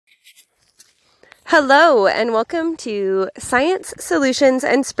Hello, and welcome to Science, Solutions,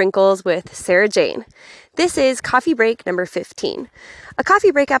 and Sprinkles with Sarah Jane. This is Coffee Break number 15. A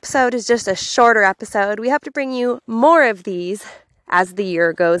Coffee Break episode is just a shorter episode. We hope to bring you more of these as the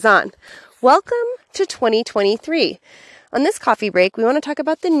year goes on. Welcome to 2023. On this Coffee Break, we want to talk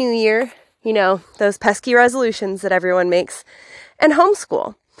about the new year, those pesky resolutions that everyone makes, and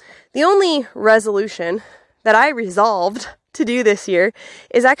homeschool. The only resolution that I resolved to do this year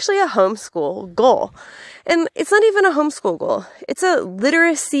is actually a homeschool goal. And it's not even a homeschool goal. It's a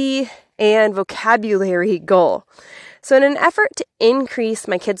literacy and vocabulary goal. So in an effort to increase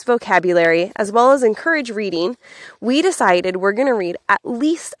my kids' vocabulary as well as encourage reading, we decided we're going to read at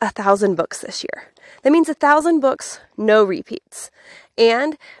least 1,000 books this year. That means 1,000 books, no repeats.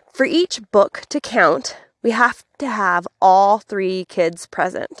 And for each book to count, we have to have all 3 kids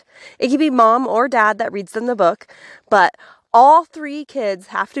present. It can be mom or dad that reads them the book, but all 3 kids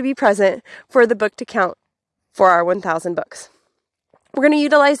have to be present for the book to count for our 1,000 books. We're going to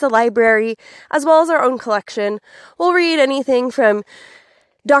utilize the library as well as our own collection. We'll read anything from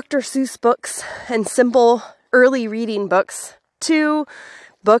Dr. Seuss books and simple early reading books to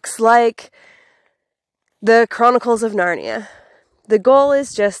books like The Chronicles of Narnia. The goal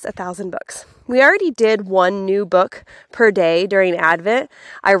is just 1,000 books. We already did 1 new book per day during Advent.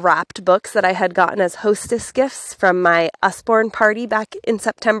 I wrapped books that I had gotten as hostess gifts from my Usborne party back in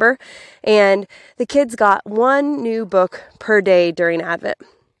September, and the kids got 1 new book per day during Advent.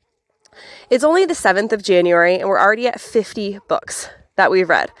 It's only the 7th of January, and we're already at 50 books that we've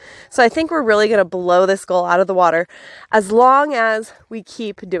read. So I think we're really going to blow this goal out of the water as long as we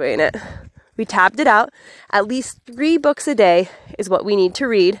keep doing it. We tabbed it out. At least 3 books a day is what we need to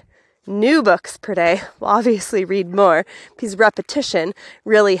read. New books per day. We'll obviously read more because repetition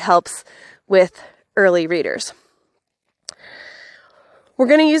really helps with early readers. We're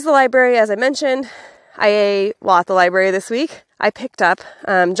going to use the library, as I mentioned. At the library this week, I picked up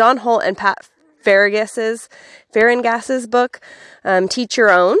John Holt and Pat Ferengus's book, Teach Your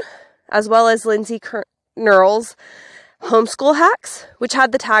Own, as well as Lindsay Knurl's Homeschool Hacks, which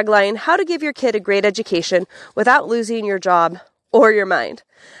had the tagline, How to Give Your Kid a Great Education Without Losing Your Job or Your Mind.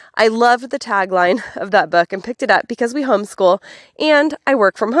 I loved the tagline of that book and picked it up because we homeschool and I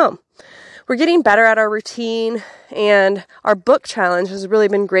work from home. We're getting better at our routine, and our book challenge has really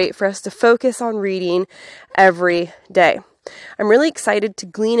been great for us to focus on reading every day. I'm really excited to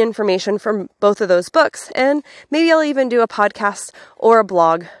glean information from both of those books, and maybe I'll even do a podcast or a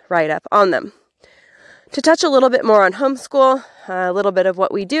blog write-up on them. To touch a little bit more on homeschool, a little bit of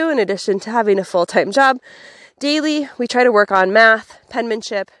what we do in addition to having a full-time job. Daily, we try to work on math,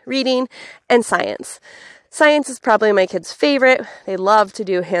 penmanship, reading, and science. Science is probably my kids' favorite. They love to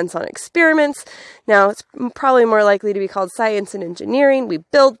do hands-on experiments. Now, it's probably more likely to be called science and engineering. We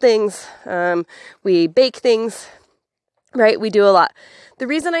build things, we bake things, right? We do a lot. The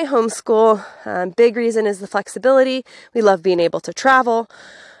reason I homeschool, big reason is the flexibility. We love being able to travel.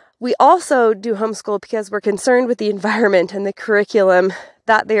 We also do homeschool because we're concerned with the environment and the curriculum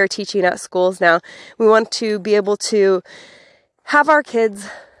that they are teaching at schools now. We want to be able to have our kids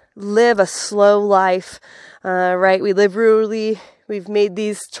live a slow life, right? We live rurally. We've made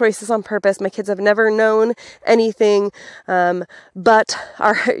these choices on purpose. My kids have never known anything but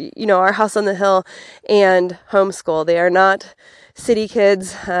our house on the hill and homeschool. They are not city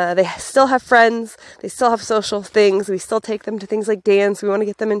kids. They still have friends. They still have social things. We still take them to things like dance. We want to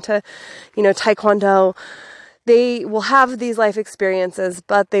get them into, taekwondo. They will have these life experiences,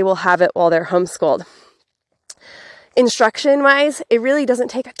 but they will have it while they're homeschooled. Instruction-wise, it really doesn't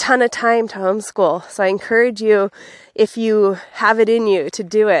take a ton of time to homeschool. So I encourage you, if you have it in you, to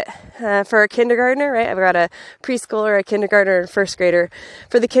do it. For a kindergartner, right? I've got a preschooler, a kindergartner, and first grader.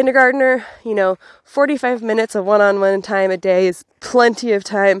 For the kindergartner, 45 minutes of one-on-one time a day is plenty of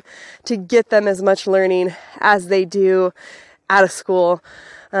time to get them as much learning as they do out of school.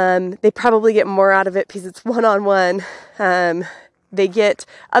 They probably get more out of it because it's one-on-one. They get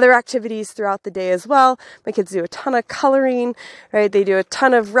other activities throughout the day as well. My kids do a ton of coloring, right? They do a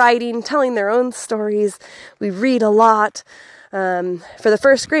ton of writing, telling their own stories. We read a lot. For the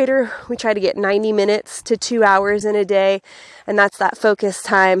first grader, we try to get 90 minutes to 2 hours in a day, and that's that focus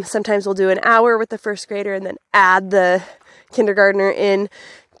time. Sometimes we'll do an hour with the first grader and then add the kindergartner in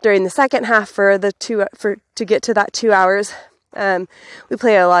during the second half to get to that 2 hours. We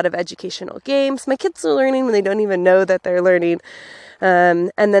play a lot of educational games. My kids are learning when they don't even know that they're learning.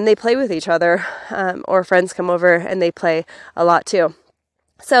 And then they play with each other, or friends come over and they play a lot too.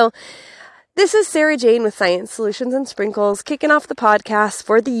 So this is Sarah Jane with Science, Solutions, and Sprinkles, kicking off the podcast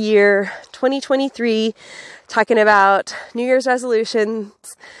for the year 2023, talking about New Year's resolutions,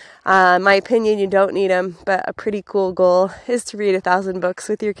 My opinion, you don't need them, but a pretty cool goal is to read 1,000 books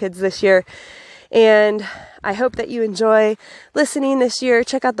with your kids this year. And I hope that you enjoy listening this year.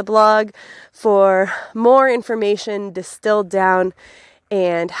 Check out the blog for more information distilled down,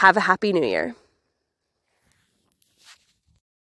 and have a happy new year.